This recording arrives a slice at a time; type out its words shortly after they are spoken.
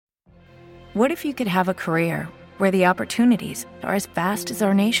What if you could have a career where the opportunities are as vast as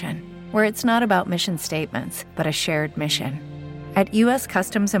our nation, where it's not about mission statements, but a shared mission? At U.S.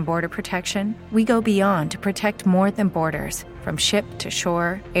 Customs and Border Protection, we go beyond to protect more than borders. From ship to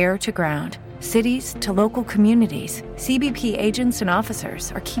shore, air to ground, cities to local communities, CBP agents and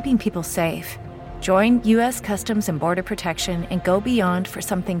officers are keeping people safe. Join U.S. Customs and Border Protection and go beyond for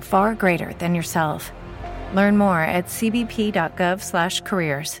something far greater than yourself. Learn more at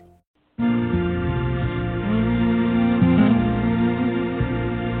cbp.gov/careers.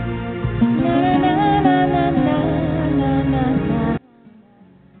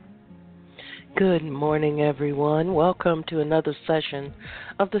 Good morning, everyone. Welcome to another session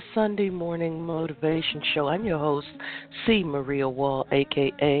of the Sunday Morning Motivation Show. I'm your host, C. Maria Wall,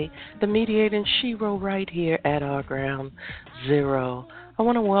 a.k.a. the Mediating Shero, right here at our Ground Zero. I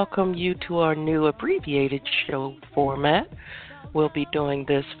want to welcome you to our new abbreviated show format. We'll be doing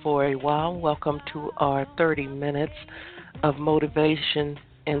this for a while. Welcome to our 30 minutes of motivation,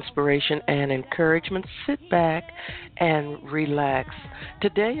 inspiration, and encouragement. Sit back and relax.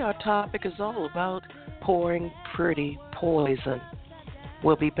 Today our topic is all about pouring pretty poison.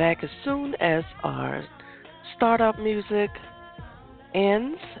 We'll be back as soon as our startup music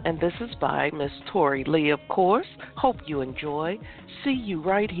ends, and this is by Miss Tori Lee, of course. Hope you enjoy. See you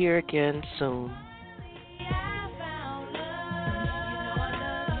right here again soon.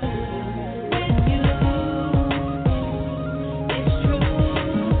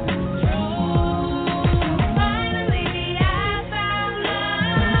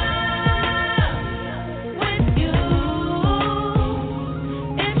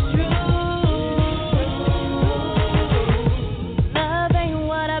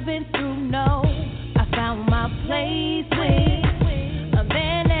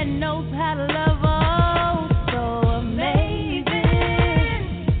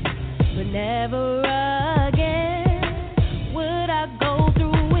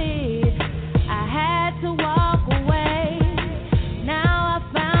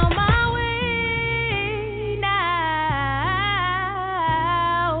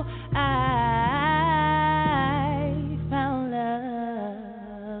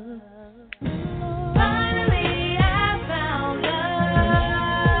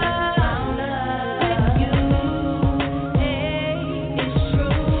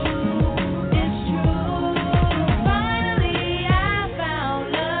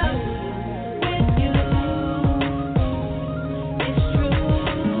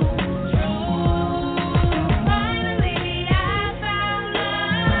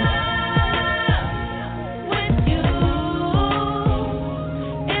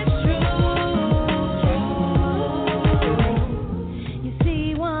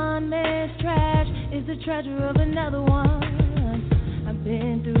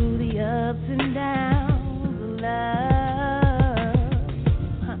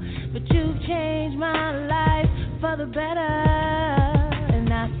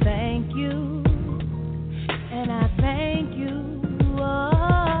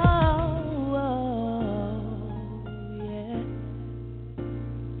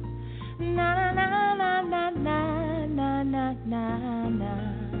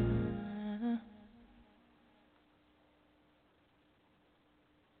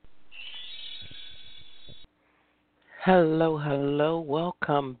 Hello.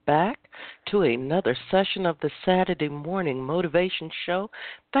 Welcome back to another session of the Saturday Morning Motivation Show.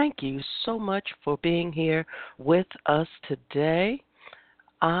 Thank you so much for being here with us today.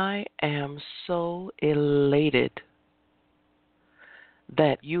 I am so elated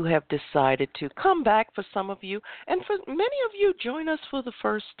that you have decided to come back, for some of you, and for many of you join us for the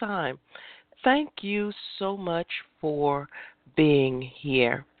first time. Thank you so much for being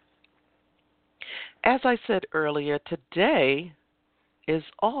here. As I said earlier, today is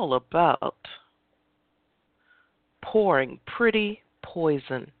all about pouring pretty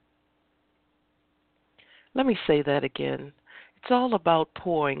poison. Let me say that again. It's all about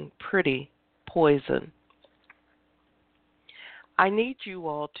pouring pretty poison. I need you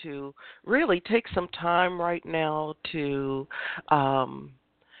all to really take some time right now to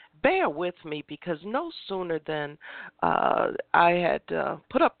bear with me, because no sooner than I had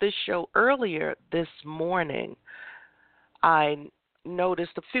put up this show earlier this morning, I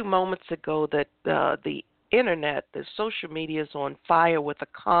noticed a few moments ago that the internet, the social media is on fire with a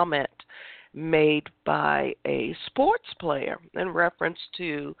comment made by a sports player in reference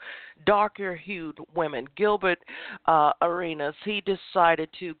to darker-hued women. Gilbert Arenas, he decided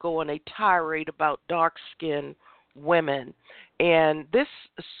to go on a tirade about dark-skinned women. And this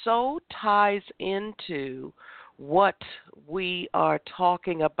so ties into what we are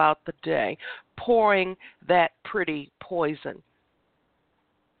talking about today, pouring that pretty poison.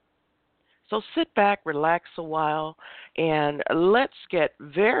 So sit back, relax a while, and let's get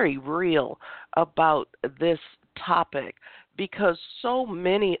very real about this topic, because so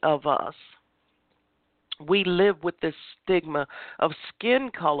many of us, we live with this stigma of skin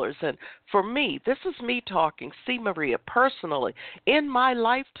colors. And for me, this is me talking, C. Maria, personally, in my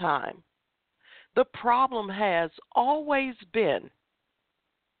lifetime, the problem has always been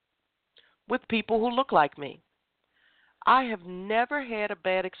with people who look like me. I have never had a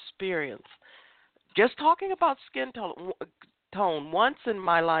bad experience. Just talking about skin tone, once in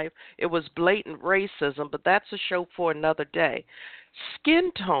my life, it was blatant racism, but that's a show for another day.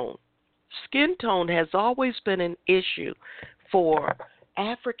 Skin tone. Skin tone has always been an issue for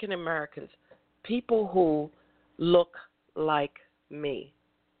African Americans, people who look like me.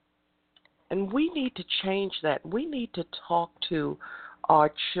 And we need to change that. We need to talk to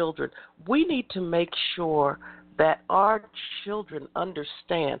our children. We need to make sure that our children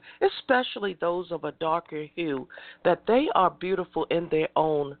understand, especially those of a darker hue, that they are beautiful in their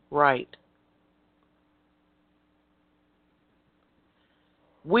own right.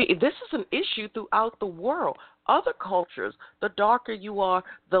 This is an issue throughout the world. Other cultures, the darker you are,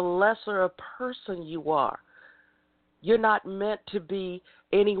 the lesser a person you are. You're not meant to be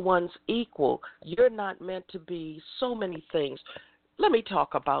anyone's equal. You're not meant to be so many things. Let me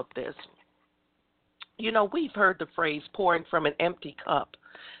talk about this. You know, we've heard the phrase pouring from an empty cup.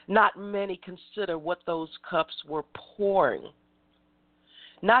 Not many consider what those cups were pouring.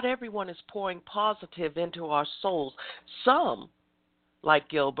 Not everyone is pouring positive into our souls. Some, like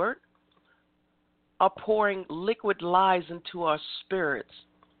Gilbert, are pouring liquid lies into our spirits.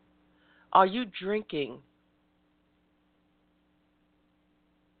 Are you drinking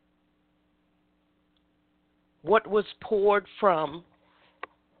what was poured from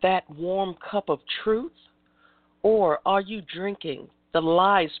that warm cup of truth? Or are you drinking the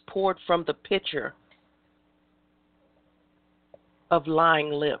lies poured from the pitcher of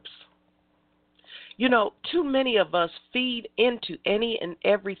lying lips? You know, too many of us feed into any and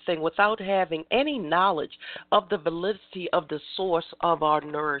everything without having any knowledge of the validity of the source of our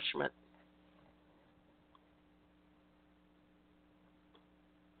nourishment.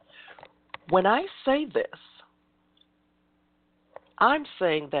 When I say this, I'm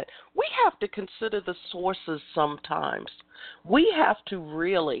saying that we have to consider the sources sometimes. We have to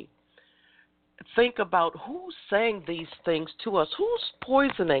really think about who's saying these things to us, who's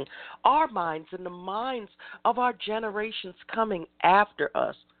poisoning our minds and the minds of our generations coming after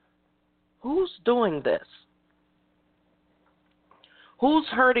us. Who's doing this? Who's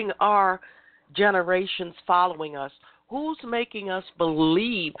hurting our generations following us? Who's making us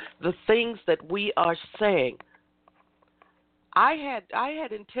believe the things that we are saying? I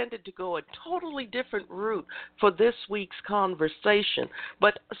had intended to go a totally different route for this week's conversation,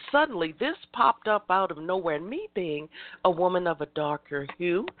 but suddenly this popped up out of nowhere. And me being a woman of a darker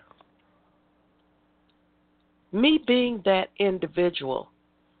hue, me being that individual,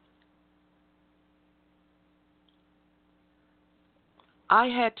 I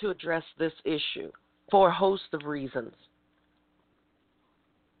had to address this issue for a host of reasons.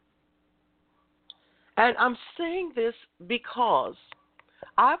 And I'm saying this because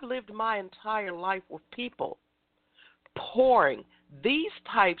I've lived my entire life with people pouring these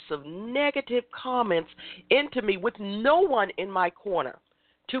types of negative comments into me with no one in my corner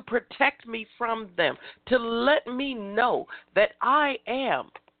to protect me from them, to let me know that I am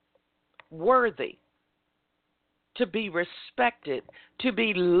worthy to be respected, to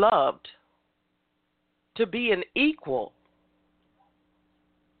be loved, to be an equal.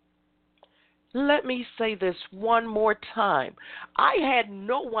 Let me say this one more time. I had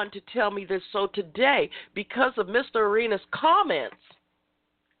no one to tell me this, so today, because of Mr. Arenas' comments,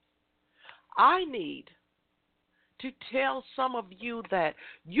 I need to tell some of you that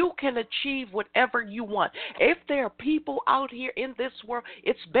you can achieve whatever you want. If there are people out here in this world,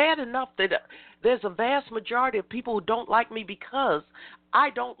 it's bad enough that there's a vast majority of people who don't like me because I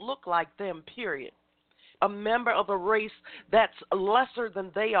don't look like them, period. A member of a race that's lesser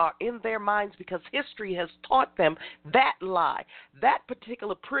than they are in their minds because history has taught them that lie. That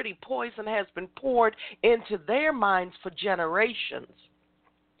particular pretty poison has been poured into their minds for generations.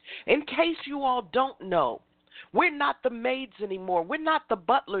 In case you all don't know, we're not the maids anymore. We're not the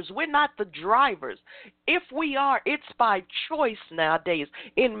butlers. We're not the drivers. If we are, it's by choice nowadays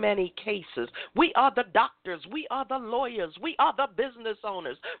in many cases. We are the doctors. We are the lawyers. We are the business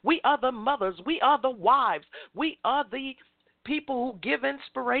owners. We are the mothers. We are the wives. We are the people who give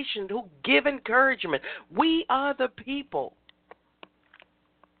inspiration, who give encouragement. We are the people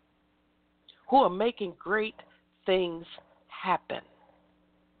who are making great things happen.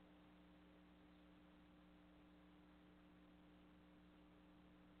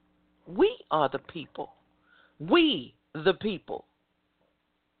 We are the people. We, the people.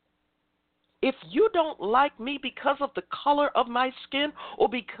 If you don't like me because of the color of my skin or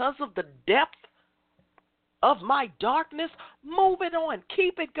because of the depth of my darkness, move it on.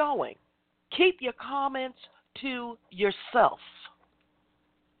 Keep it going. Keep your comments to yourself.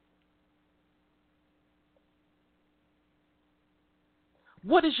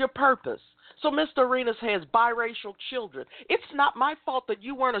 What is your purpose? So Mr. Arenas has biracial children. It's not my fault that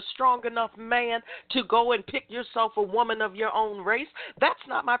you weren't a strong enough man to go and pick yourself a woman of your own race. That's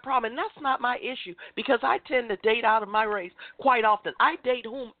not my problem, and that's not my issue, because I tend to date out of my race quite often. I date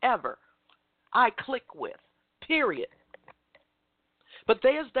whomever I click with, period. But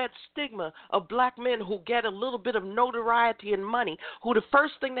there's that stigma of black men who get a little bit of notoriety and money, who the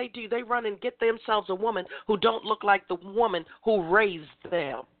first thing they do, they run and get themselves a woman who don't look like the woman who raised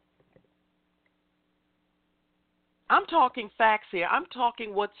them. I'm talking facts here. I'm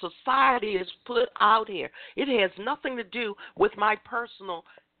talking what society has put out here. It has nothing to do with my personal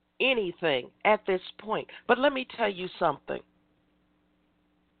anything at this point. But let me tell you something.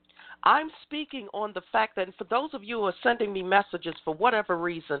 I'm speaking on the fact that for those of you who are sending me messages for whatever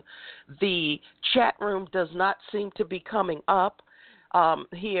reason, the chat room does not seem to be coming up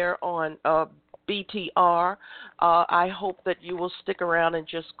here on BTR. I hope that you will stick around and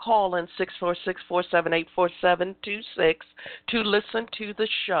just call in 646-478-4726 to listen to the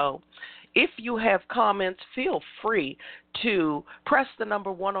show. If you have comments, feel free to press the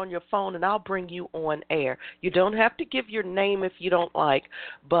number 1 on your phone, and I'll bring you on air. You don't have to give your name if you don't like,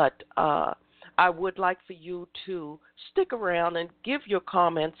 but I would like for you to stick around and give your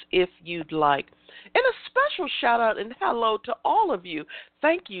comments if you'd like. And a special shout-out and hello to all of you.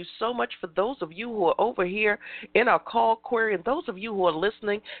 Thank you so much for those of you who are over here in our call query and those of you who are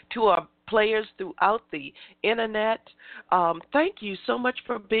listening to our players throughout the Internet. Thank you so much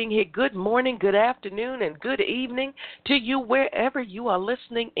for being here. Good morning, good afternoon, and good evening to you wherever you are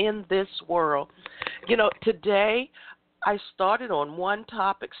listening in this world. You know, today I started on one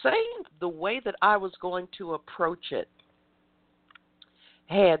topic, saying the way that I was going to approach it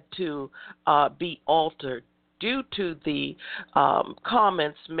had to be altered due to the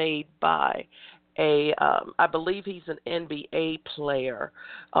comments made by I believe he's an NBA player,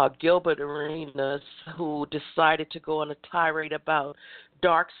 Gilbert Arenas, who decided to go on a tirade about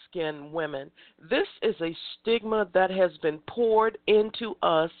dark-skinned women. This is a stigma that has been poured into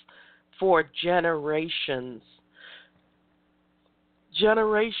us for generations.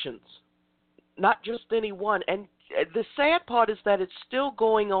 Generations, not just anyone. And the sad part is that it's still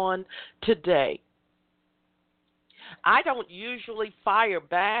going on today. I don't usually fire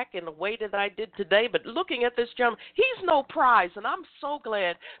back in the way that I did today, but looking at this gentleman, he's no prize, and I'm so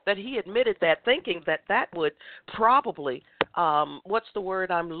glad that he admitted that, thinking that that would probably, what's the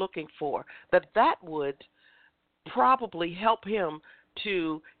word I'm looking for, that would probably help him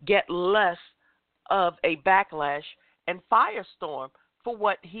to get less of a backlash and firestorm for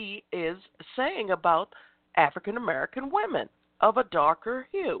what he is saying about African American women of a darker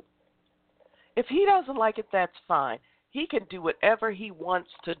hue. If he doesn't like it, that's fine. He can do whatever he wants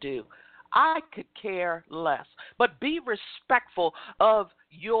to do. I could care less. But be respectful of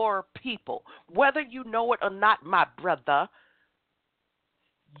your people. Whether you know it or not, my brother,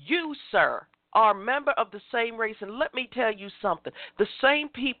 you, sir, are a member of the same race. And let me tell you something. The same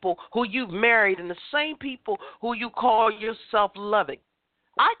people who you've married and the same people who you call yourself loving.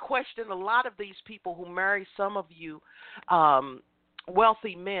 I question a lot of these people who marry some of you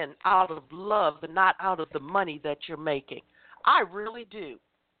wealthy men out of love and not out of the money that you're making. I really do.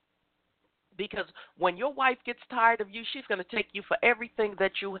 Because when your wife gets tired of you, she's going to take you for everything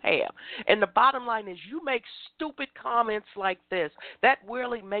that you have. And the bottom line is you make stupid comments like this. That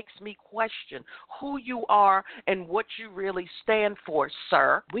really makes me question who you are and what you really stand for,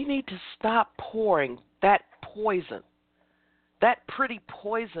 sir. We need to stop pouring that poison, that pretty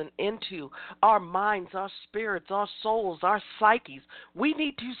poison into our minds, our spirits, our souls, our psyches. We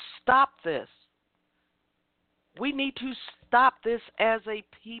need to stop this. We need to stop this as a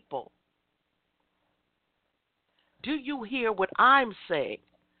people. Do you hear what I'm saying?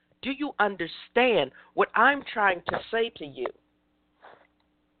 Do you understand what I'm trying to say to you?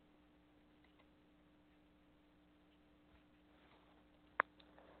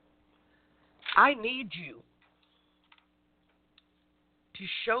 I need you to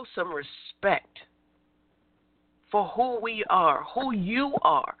show some respect for who we are, who you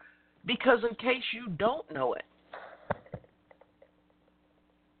are, because in case you don't know it,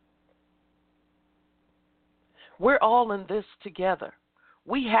 we're all in this together.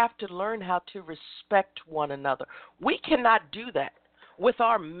 We have to learn how to respect one another. We cannot do that with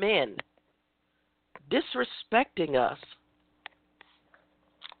our men disrespecting us.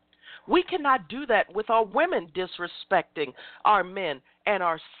 We cannot do that with our women disrespecting our men and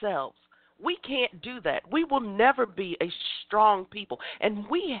ourselves. We can't do that. We will never be a strong people. And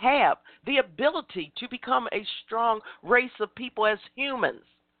we have the ability to become a strong race of people as humans.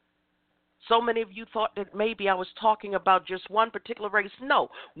 So many of you thought that maybe I was talking about just one particular race. No,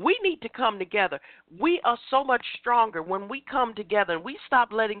 we need to come together. We are so much stronger when we come together and we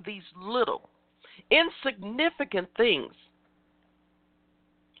stop letting these little, insignificant things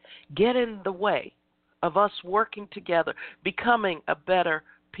get in the way of us working together, becoming a better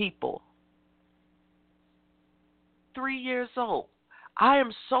people. 3 years old. I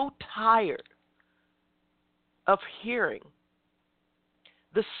am so tired of hearing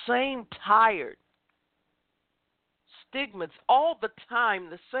the same tired stigmas all the time,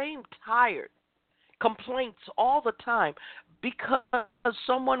 the same tired complaints all the time because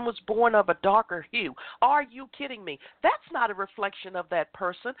someone was born of a darker hue. Are you kidding me? That's not a reflection of that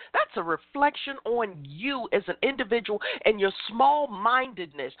person. That's a reflection on you as an individual and your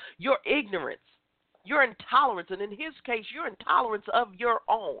small-mindedness, your ignorance, your intolerance, and in his case, your intolerance of your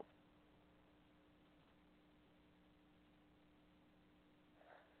own.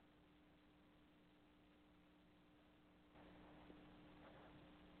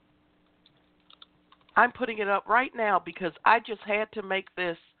 I'm putting it up right now because I just had to make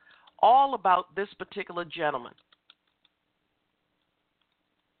this all about this particular gentleman.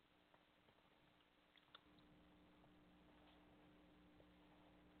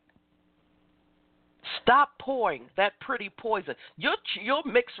 Stop pouring that pretty poison. Your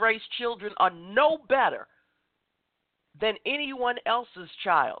mixed race children are no better than anyone else's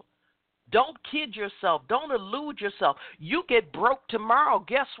child. Don't kid yourself. Don't elude yourself. You get broke tomorrow.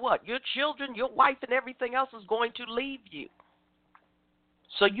 Guess what? Your children, your wife, and everything else is going to leave you.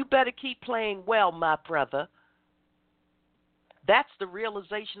 So you better keep playing well, my brother. That's the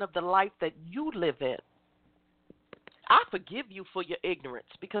realization of the life that you live in. I forgive you for your ignorance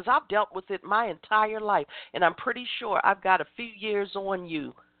because I've dealt with it my entire life, and I'm pretty sure I've got a few years on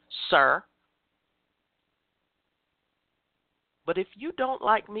you, sir. But if you don't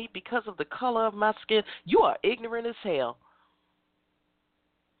like me because of the color of my skin, you are ignorant as hell.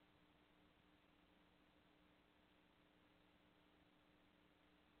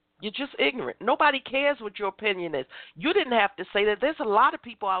 You're just ignorant. Nobody cares what your opinion is. You didn't have to say that. There's a lot of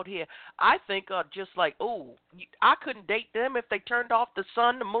people out here I think are just like, oh, I couldn't date them if they turned off the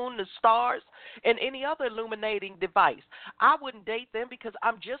sun, the moon, the stars, and any other illuminating device. I wouldn't date them because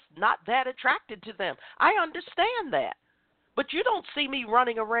I'm just not that attracted to them. I understand that. But you don't see me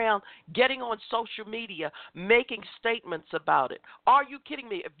running around, getting on social media, making statements about it. Are you kidding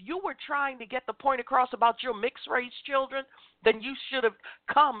me? If you were trying to get the point across about your mixed race children, then you should have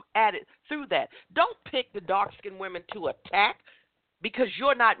come at it through that. Don't pick the dark-skinned women to attack because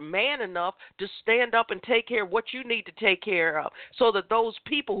you're not man enough to stand up and take care of what you need to take care of so that those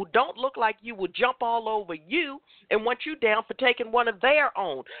people who don't look like you will jump all over you and want you down for taking one of their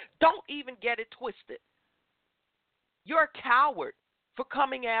own. Don't even get it twisted. You're a coward for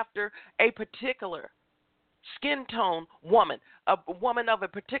coming after a particular skin tone woman, a woman of a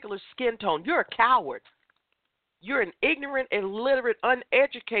particular skin tone. You're a coward. You're an ignorant, illiterate,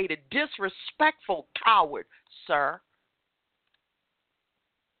 uneducated, disrespectful coward, sir.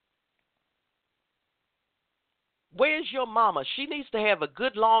 Where's your mama? She needs to have a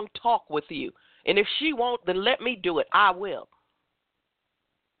good long talk with you. And if she won't, then let me do it. I will.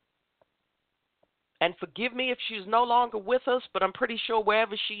 And forgive me if she's no longer with us, but I'm pretty sure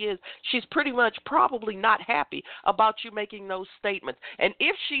wherever she is, she's pretty much probably not happy about you making those statements. And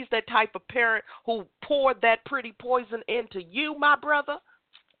if she's that type of parent who poured that pretty poison into you, my brother,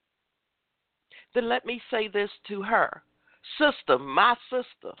 then let me say this to her. Sister, my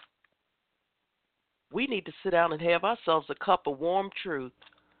sister, we need to sit down and have ourselves a cup of warm truth.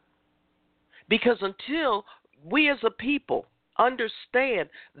 Because until we as a people understand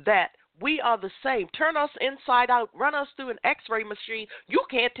that we are the same. Turn us inside out. Run us through an x-ray machine. You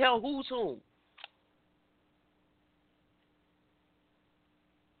can't tell who's whom.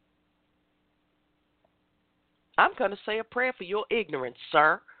 I'm going to say a prayer for your ignorance,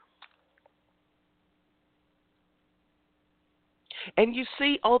 sir. And you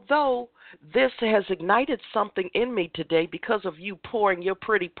see, although this has ignited something in me today because of you pouring your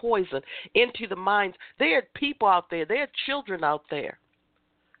pretty poison into the minds, there are people out there, there are children out there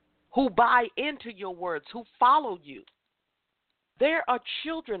who buy into your words, who follow you. There are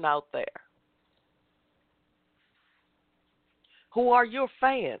children out there who are your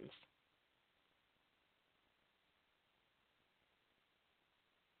fans.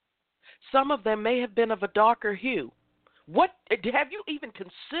 Some of them may have been of a darker hue. What have you even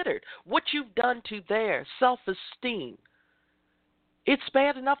considered what you've done to their self-esteem? It's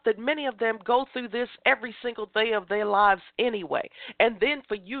bad enough that many of them go through this every single day of their lives anyway. And then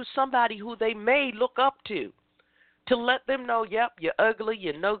for you, somebody who they may look up to let them know, yep, you're ugly,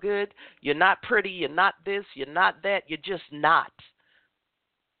 you're no good, you're not pretty, you're not this, you're not that, you're just not.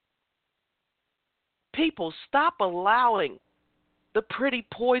 People, stop allowing the pretty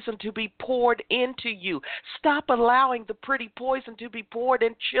poison to be poured into you. Stop allowing the pretty poison to be poured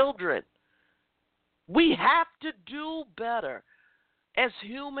in children. We have to do better. As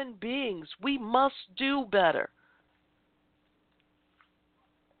human beings, we must do better.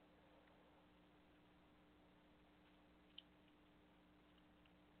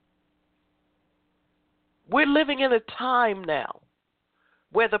 We're living in a time now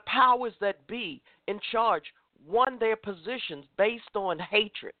where the powers that be in charge won their positions based on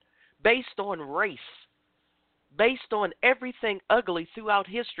hatred, based on race, based on everything ugly throughout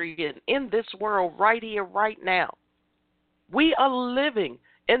history and in this world right here, right now. We are living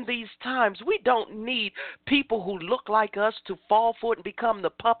in these times. We don't need people who look like us to fall for it and become the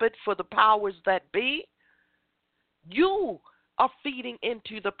puppet for the powers that be. You are feeding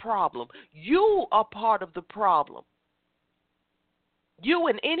into the problem. You are part of the problem. You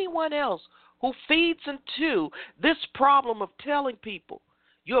and anyone else who feeds into this problem of telling people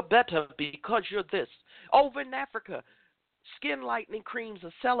you're better because you're this. Over in Africa, skin lightening creams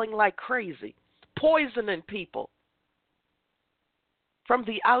are selling like crazy, poisoning people from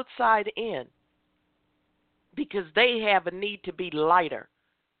the outside in because they have a need to be lighter.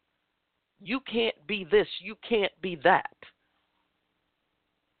 You can't be this, you can't be that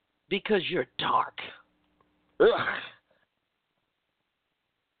because you're dark. Ugh.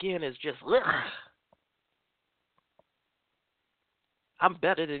 Skin is just, ugh. I'm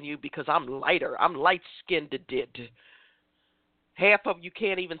better than you because I'm lighter. I'm light-skinned. Half of you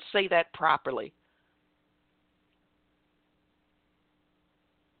can't even say that properly.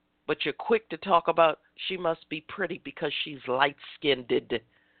 But you're quick to talk about she must be pretty because she's light-skinned.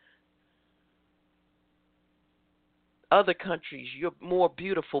 Other countries, you're more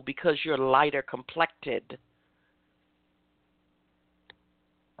beautiful because you're lighter complected.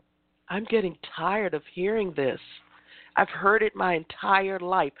 I'm getting tired of hearing this. I've heard it my entire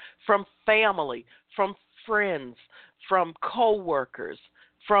life from family, from friends, from coworkers,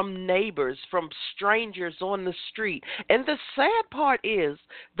 from neighbors, from strangers on the street. And the sad part is,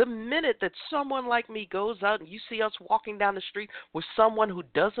 the minute that someone like me goes out and you see us walking down the street with someone who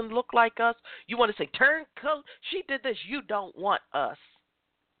doesn't look like us, you want to say, turncoat, she did this, you don't want us.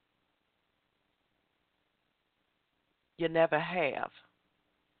 You never have.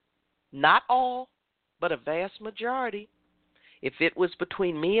 Not all, but a vast majority. If it was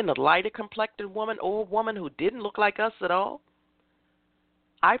between me and a lighter complected woman or a woman who didn't look like us at all,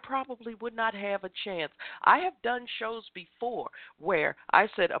 I probably would not have a chance. I have done shows before where I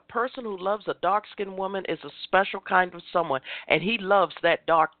said a person who loves a dark-skinned woman is a special kind of someone, and he loves that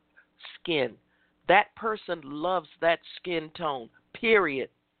dark skin. That person loves that skin tone, period.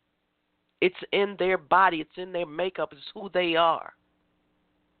 It's in their body. It's in their makeup. It's who they are.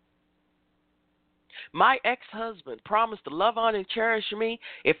 My ex-husband promised to love on and cherish me.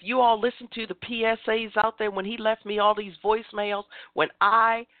 If you all listen to the PSAs out there when he left me all these voicemails, when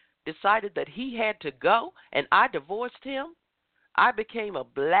I decided that he had to go and I divorced him, I became a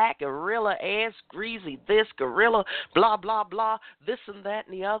black gorilla ass, greasy this, gorilla, blah, blah, blah, this and that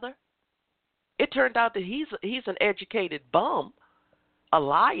and the other. It turned out that he's an educated bum, a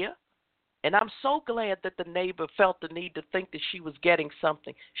liar. And I'm so glad that the neighbor felt the need to think that she was getting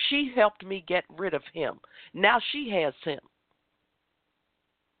something. She helped me get rid of him. Now she has him.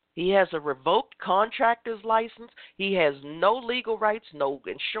 He has a revoked contractor's license. He has no legal rights, no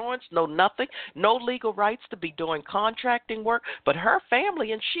insurance, no nothing, no legal rights to be doing contracting work. But her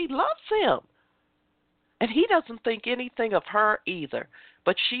family and she loves him. And he doesn't think anything of her either.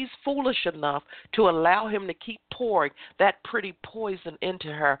 But she's foolish enough to allow him to keep pouring that pretty poison into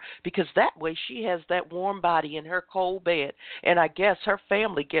her because that way she has that warm body in her cold bed. And I guess her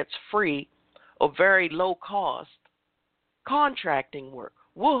family gets free or very low cost contracting work.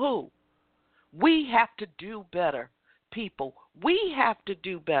 Woohoo! We have to do better, people. We have to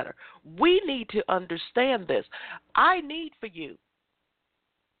do better. We need to understand this. I need for you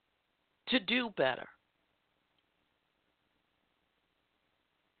to do better.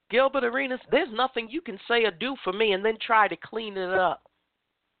 Gilbert Arenas, there's nothing you can say or do for me and then try to clean it up.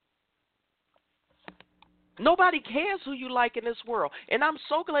 Nobody cares who you like in this world. And I'm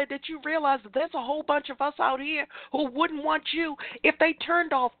so glad that you realize that there's a whole bunch of us out here who wouldn't want you if they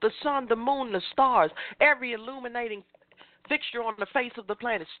turned off the sun, the moon, the stars, every illuminating fixture on the face of the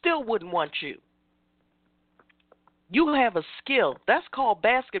planet, still wouldn't want you. You have a skill. That's called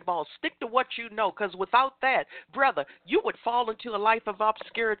basketball. Stick to what you know, because without that, brother, you would fall into a life of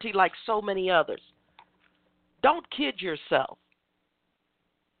obscurity like so many others. Don't kid yourself.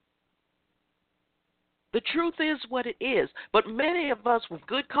 The truth is what it is. But many of us with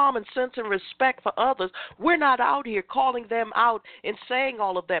good common sense and respect for others, we're not out here calling them out and saying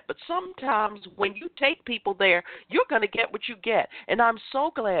all of that. But sometimes when you take people there, you're going to get what you get. And I'm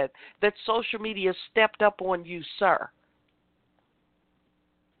so glad that social media stepped up on you, sir.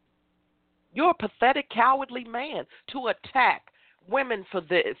 You're a pathetic, cowardly man to attack women for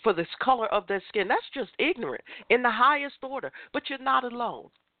this color of their skin. That's just ignorant in the highest order. But you're not alone.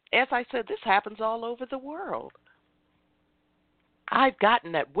 As I said, this happens all over the world. I've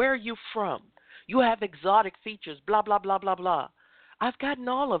gotten that. Where are you from? You have exotic features, blah, blah, blah, blah, blah. I've gotten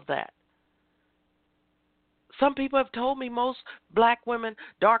all of that. Some people have told me most black women,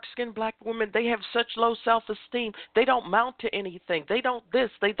 dark-skinned black women, they have such low self-esteem. They don't mount to anything. They don't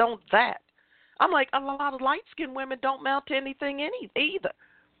this. They don't that. I'm like, a lot of light-skinned women don't mount to anything either.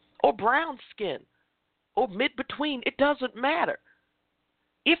 Or brown skin. Or mid-between. It doesn't matter.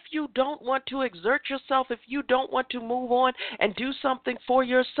 If you don't want to exert yourself, if you don't want to move on and do something for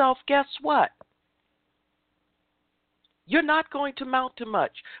yourself, guess what? You're not going to mount to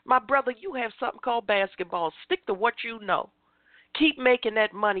much. My brother, you have something called basketball. Stick to what you know. Keep making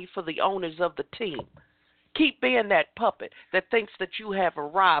that money for the owners of the team. Keep being that puppet that thinks that you have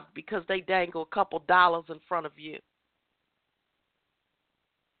arrived because they dangle a couple dollars in front of you.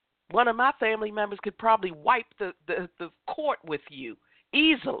 One of my family members could probably wipe the court with you.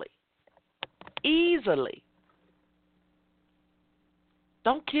 Easily.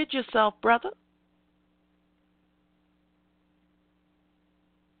 Don't kid yourself, brother.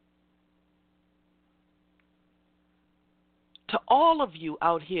 To all of you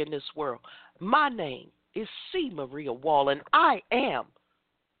out here in this world, my name is C. Maria Wall, and I am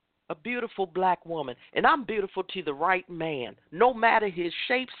a beautiful black woman, and I'm beautiful to the right man, no matter his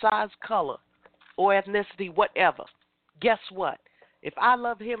shape, size, color, or ethnicity, whatever. Guess what? If I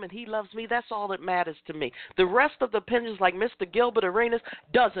love him and he loves me, that's all that matters to me. The rest of the opinions, like Mr. Gilbert Arenas,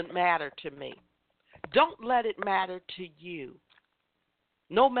 doesn't matter to me. Don't let it matter to you.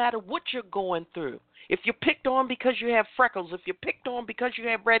 No matter what you're going through. If you're picked on because you have freckles, if you're picked on because you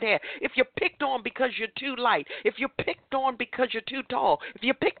have red hair, if you're picked on because you're too light, if you're picked on because you're too tall, if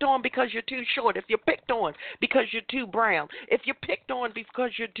you're picked on because you're too short, if you're picked on because you're too brown, if you're picked on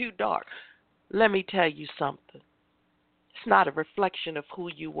because you're too dark, let me tell you something. It's not a reflection of who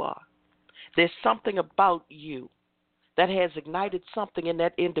you are. There's something about you that has ignited something in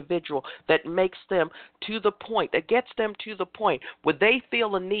that individual that makes them to the point, that gets them to the point where they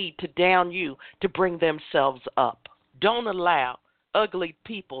feel a need to down you to bring themselves up. Don't allow ugly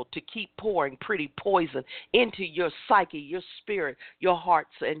people to keep pouring pretty poison into your psyche, your spirit, your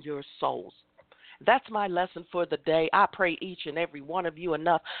hearts, and your souls. That's my lesson for the day. I pray each and every one of you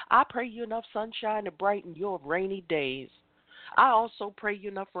enough. I pray you enough sunshine to brighten your rainy days. I also pray you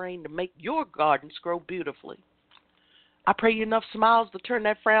enough rain to make your gardens grow beautifully. I pray you enough smiles to turn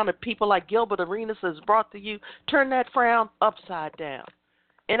that frown that people like Gilbert Arenas has brought to you, turn that frown upside down.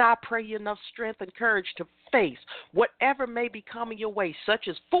 And I pray you enough strength and courage to face whatever may be coming your way, such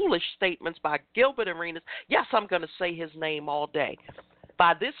as foolish statements by Gilbert Arenas. Yes, I'm going to say his name all day.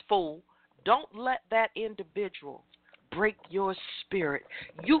 By this fool, don't let that individual break your spirit.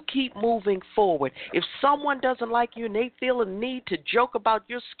 You keep moving forward. If someone doesn't like you and they feel a need to joke about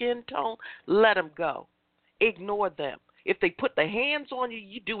your skin tone, let them go. Ignore them. If they put their hands on you,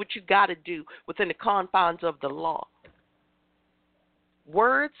 you do what you got to do within the confines of the law.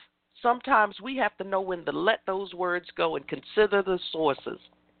 Words, sometimes we have to know when to let those words go and consider the sources.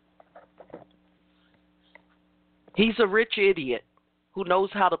 He's a rich idiot who knows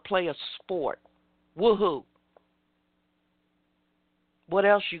how to play a sport. Woohoo. What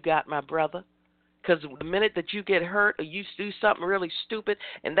else you got, my brother? Because the minute that you get hurt or you do something really stupid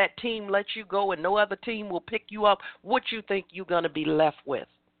and that team lets you go and no other team will pick you up, what you think you're going to be left with?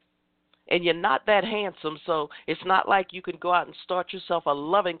 And you're not that handsome, so it's not like you can go out and start yourself a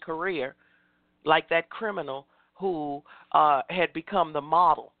loving career like that criminal who had become the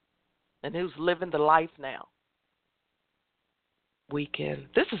model and who's living the life now. Weekend.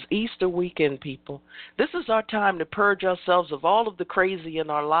 This is Easter weekend, people. This is our time to purge ourselves of all of the crazy in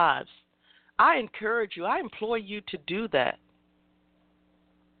our lives. I encourage you, I implore you to do that.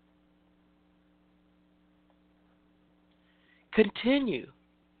 Continue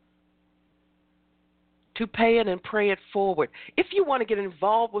to pay it and pray it forward. If you want to get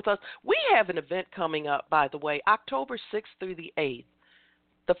involved with us, we have an event coming up, by the way, October 6th through the 8th.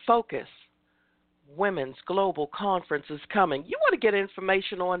 The Focus Women's Global Conference is coming. You want to get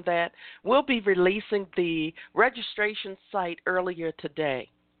information on that? We'll be releasing the registration site earlier today.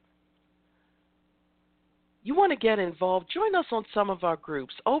 You want to get involved? Join us on some of our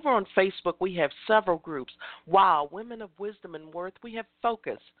groups. Over on Facebook, we have several groups. Wow, Women of Wisdom and Worth. We have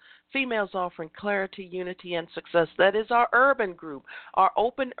Focus, Females Offering Clarity, Unity, and Success. That is our urban group, our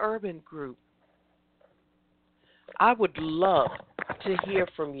open urban group. I would love to hear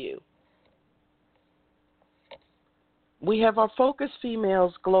from you. We have our Focus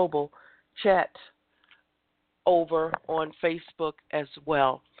Females Global chat over on Facebook as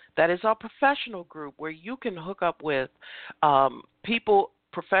well. That is our professional group where you can hook up with people,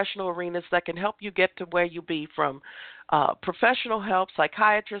 professional arenas that can help you get to where you be, from professional help,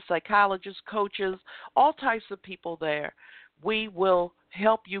 psychiatrists, psychologists, coaches, all types of people there. We will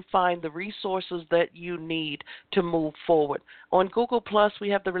help you find the resources that you need to move forward. On Google Plus, we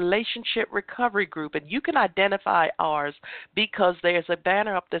have the Relationship Recovery Group, and you can identify ours because there's a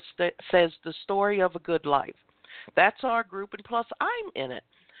banner up that says The Story of a Good Life. That's our group, and plus I'm in it.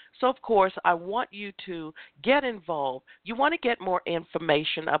 So, of course, I want you to get involved. You want to get more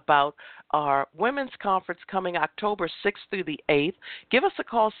information about our women's conference coming October 6th through the 8th. Give us a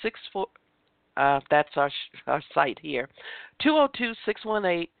call, that's our site here,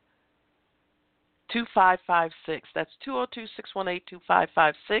 202-618-2556. That's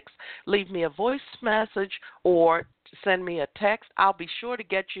 202-618-2556. Leave me a voice message or send me a text. I'll be sure to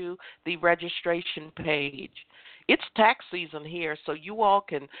get you the registration page. It's tax season here, so you all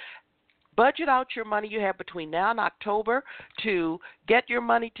can budget out your money you have between now and October to get your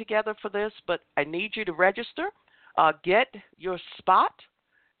money together for this, but I need you to register, get your spot,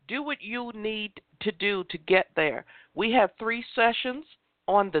 do what you need to do to get there. We have 3 sessions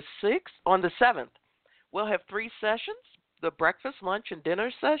on the 7th. We'll have 3 sessions, the breakfast, lunch, and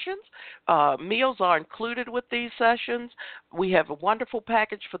dinner sessions. Meals are included with these sessions. We have a wonderful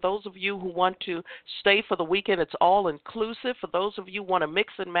package for those of you who want to stay for the weekend. It's all inclusive. For those of you who want to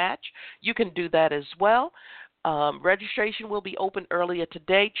mix and match, you can do that as well. Registration will be open earlier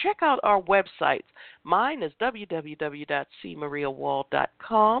today. Check out our websites. Mine is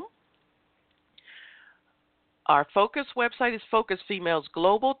www.cmariawall.com. Our Focus website is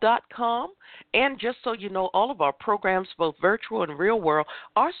focusfemalesglobal.com. And just so you know, all of our programs, both virtual and real world,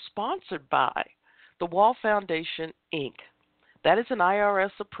 are sponsored by the Wall Foundation, Inc. That is an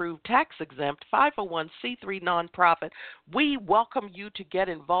IRS-approved, tax-exempt 501c3 nonprofit. We welcome you to get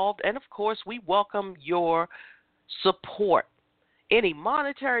involved, and, of course, we welcome your support. Any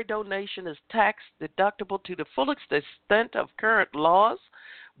monetary donation is tax-deductible to the full extent of current laws.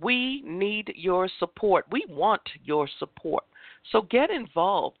 We need your support. We want your support. So get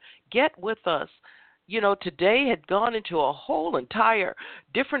involved. Get with us. You know, today had gone into a whole entire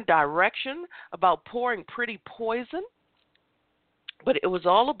different direction about pouring pretty poison. But it was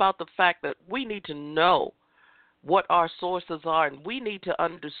all about the fact that we need to know what our sources are, and we need to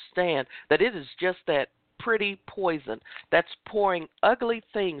understand that it is just that pretty poison that's pouring ugly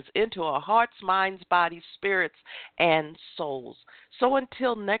things into our hearts, minds, bodies, spirits, and souls. So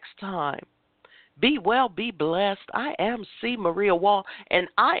until next time, be well, be blessed. I am C. Maria Wall, and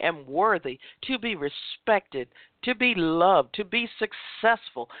I am worthy to be respected, to be loved, to be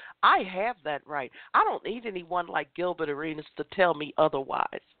successful. I have that right. I don't need anyone like Gilbert Arenas to tell me otherwise.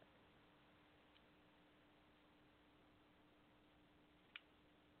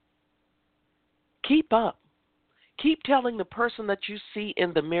 Keep up. Keep telling the person that you see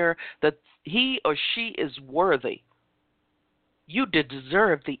in the mirror that he or she is worthy. You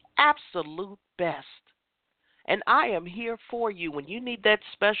deserve the absolute best. And I am here for you when you need that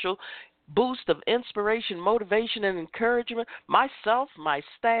special boost of inspiration, motivation, and encouragement. Myself, my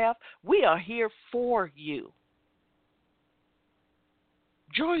staff, we are here for you.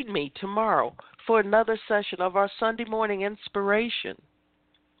 Join me tomorrow for another session of our Sunday morning inspiration,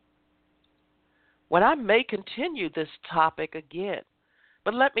 when I may continue this topic again.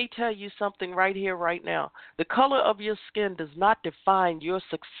 But let me tell you something right here, right now. The color of your skin does not define your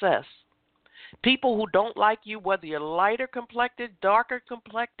success. People who don't like you, whether you're lighter complected, darker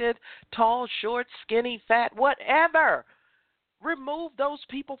complected, tall, short, skinny, fat, whatever. Remove those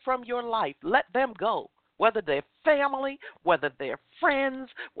people from your life. Let them go. Whether they're family, whether they're friends,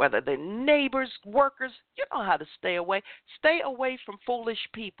 whether they're neighbors, workers, you know how to stay away. Stay away from foolish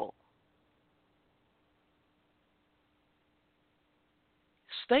people.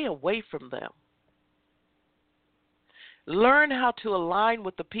 Stay away from them. Learn how to align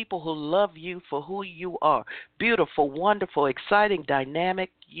with the people who love you for who you are. Beautiful, wonderful, exciting,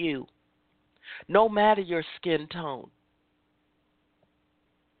 dynamic you. No matter your skin tone.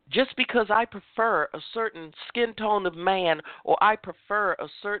 Just because I prefer a certain skin tone of man or I prefer a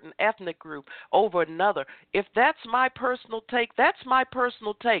certain ethnic group over another, if that's my personal take, that's my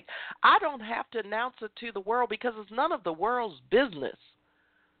personal take. I don't have to announce it to the world because it's none of the world's business.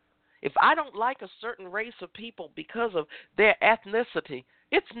 If I don't like a certain race of people because of their ethnicity,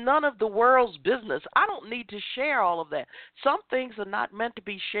 it's none of the world's business. I don't need to share all of that. Some things are not meant to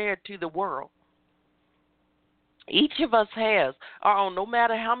be shared to the world. Each of us has our own, no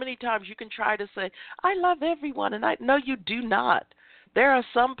matter how many times you can try to say, I love everyone, and no, you do not. There are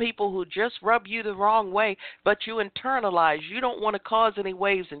some people who just rub you the wrong way, but you internalize. You don't want to cause any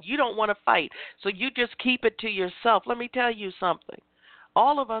waves, and you don't want to fight, so you just keep it to yourself. Let me tell you something.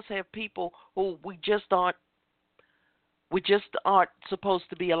 All of us have people who we just aren't supposed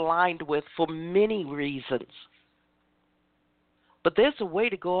to be aligned with for many reasons. But there's a way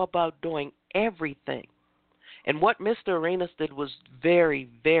to go about doing everything. And what Mr. Arenas did was very,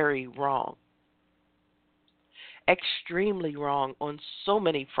 very wrong. Extremely wrong on so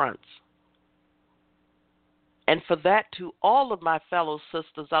many fronts. And for that, to all of my fellow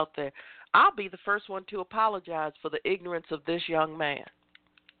sisters out there, I'll be the first one to apologize for the ignorance of this young man.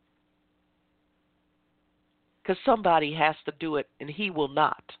 Because somebody has to do it, and he will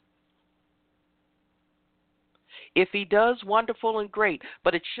not. If he does, wonderful and great,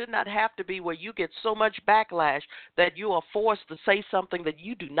 but it should not have to be where you get so much backlash that you are forced to say something that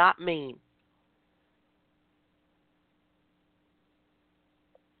you do not mean.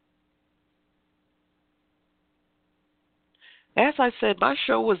 As I said, my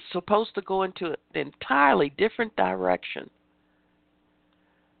show was supposed to go into an entirely different direction.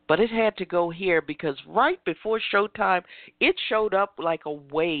 But it had to go here because right before showtime, it showed up like a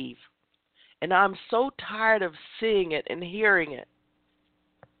wave. And I'm so tired of seeing it and hearing it.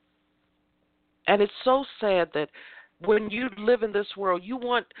 And it's so sad that when you live in this world, you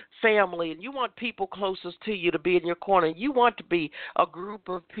want family and you want people closest to you to be in your corner. You want to be a group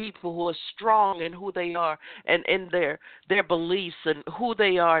of people who are strong in who they are and in their beliefs and who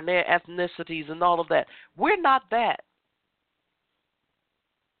they are and their ethnicities and all of that. We're not that.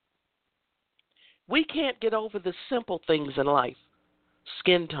 We can't get over the simple things in life.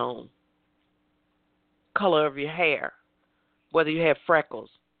 Skin tone, color of your hair, whether you have freckles.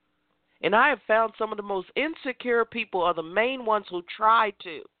 And I have found some of the most insecure people are the main ones who try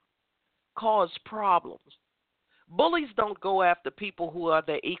to cause problems. Bullies don't go after people who are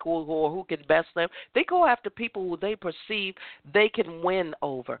their equal or who can best them. They go after people who they perceive they can win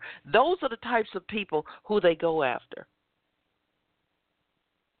over. Those are the types of people who they go after.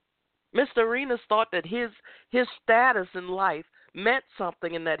 Mr. Arenas thought that his status in life meant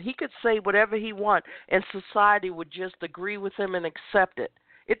something and that he could say whatever he wants and society would just agree with him and accept it.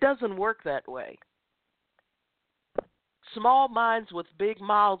 It doesn't work that way. Small minds with big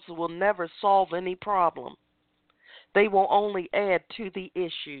mouths will never solve any problem. They will only add to the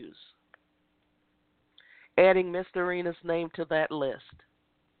issues. Adding Mr. Arenas' name to that list.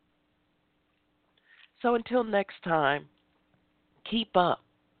 So until next time, keep up.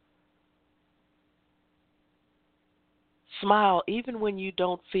 Smile even when you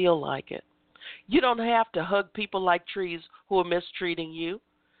don't feel like it. You don't have to hug people like trees who are mistreating you.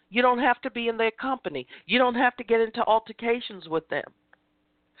 You don't have to be in their company. You don't have to get into altercations with them.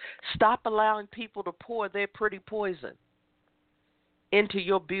 Stop allowing people to pour their pretty poison into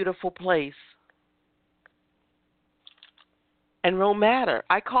your beautiful place. And no matter,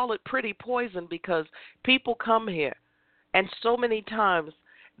 I call it pretty poison because people come here and so many times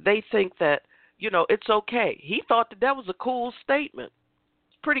they think that, it's okay. He thought that was a cool statement.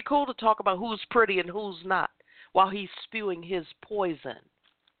 It's pretty cool to talk about who's pretty and who's not while he's spewing his poison.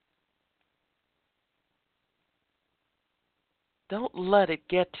 Don't let it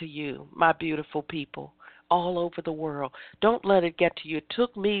get to you, my beautiful people, all over the world. Don't let it get to you. It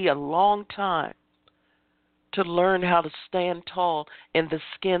took me a long time to learn how to stand tall in the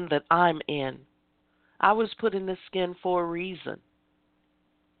skin that I'm in. I was put in this skin for a reason.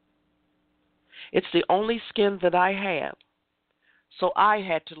 It's the only skin that I have So I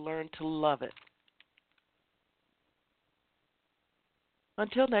had to learn to love it.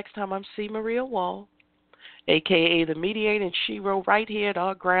 Until next time, I'm C. Maria Wall, a.k.a. the Mediating Shero, right here at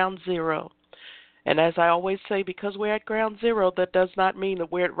our ground zero. And as I always say, because we're at ground zero, that does not mean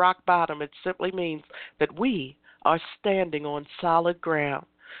that we're at rock bottom. It simply means that we are standing on solid ground.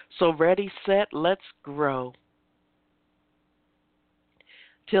 So ready, set, let's grow.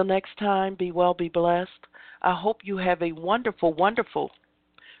 Till next time, be well, be blessed. I hope you have a wonderful, wonderful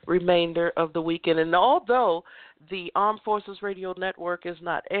remainder of the weekend. And although the Armed Forces Radio Network is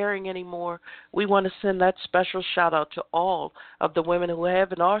not airing anymore, we want to send that special shout out to all of the women who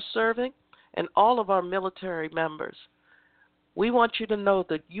have and are serving and all of our military members. We want you to know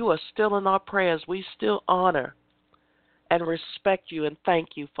that you are still in our prayers. We still honor and respect you and thank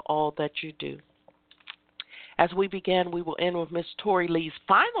you for all that you do. As we begin, we will end with Miss Tori Lee's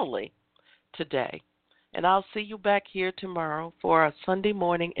Finally today. And I'll see you back here tomorrow for our Sunday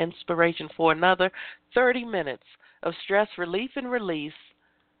morning inspiration for another 30 minutes of stress relief and release,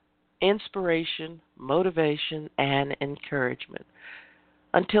 inspiration, motivation, and encouragement.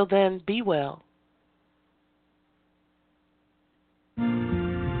 Until then, be well.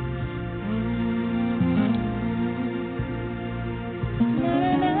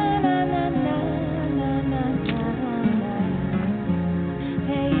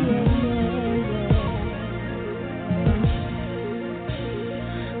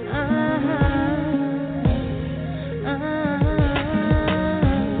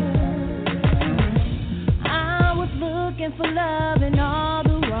 For love and all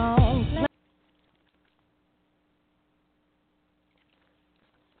the wrong.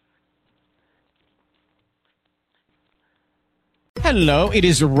 Hello, it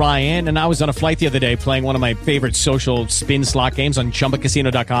is Ryan, and I was on a flight the other day playing one of my favorite social spin slot games on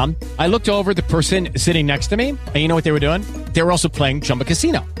ChumbaCasino.com. I looked over at the person sitting next to me, and you know what they were doing? They were also playing Chumba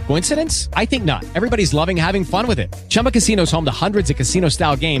Casino. Coincidence? I think not. Everybody's loving having fun with it. Chumba Casino is home to hundreds of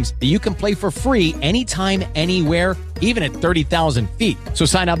casino-style games that you can play for free anytime, anywhere, even at 30,000 feet. So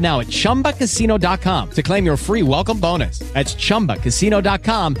sign up now at ChumbaCasino.com to claim your free welcome bonus. That's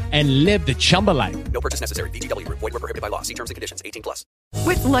ChumbaCasino.com and live the Chumba life. No purchase necessary. VGW. Void were prohibited by law. See terms and conditions. 18+.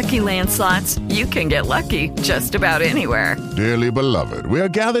 With Lucky Land Slots, you can get lucky just about anywhere. Dearly beloved, we are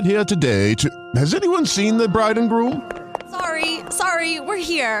gathered here today to... Has anyone seen the bride and groom? Sorry, we're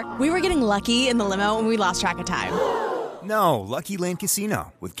here. We were getting lucky in the limo and we lost track of time. No, Lucky Land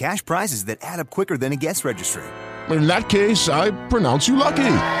Casino, with cash prizes that add up quicker than a guest registry. In that case, I pronounce you lucky.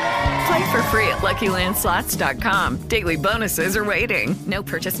 Play for free at LuckyLandSlots.com. Daily bonuses are waiting. No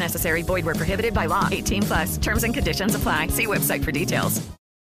purchase necessary. Void where prohibited by law. 18+. Terms and conditions apply. See website for details.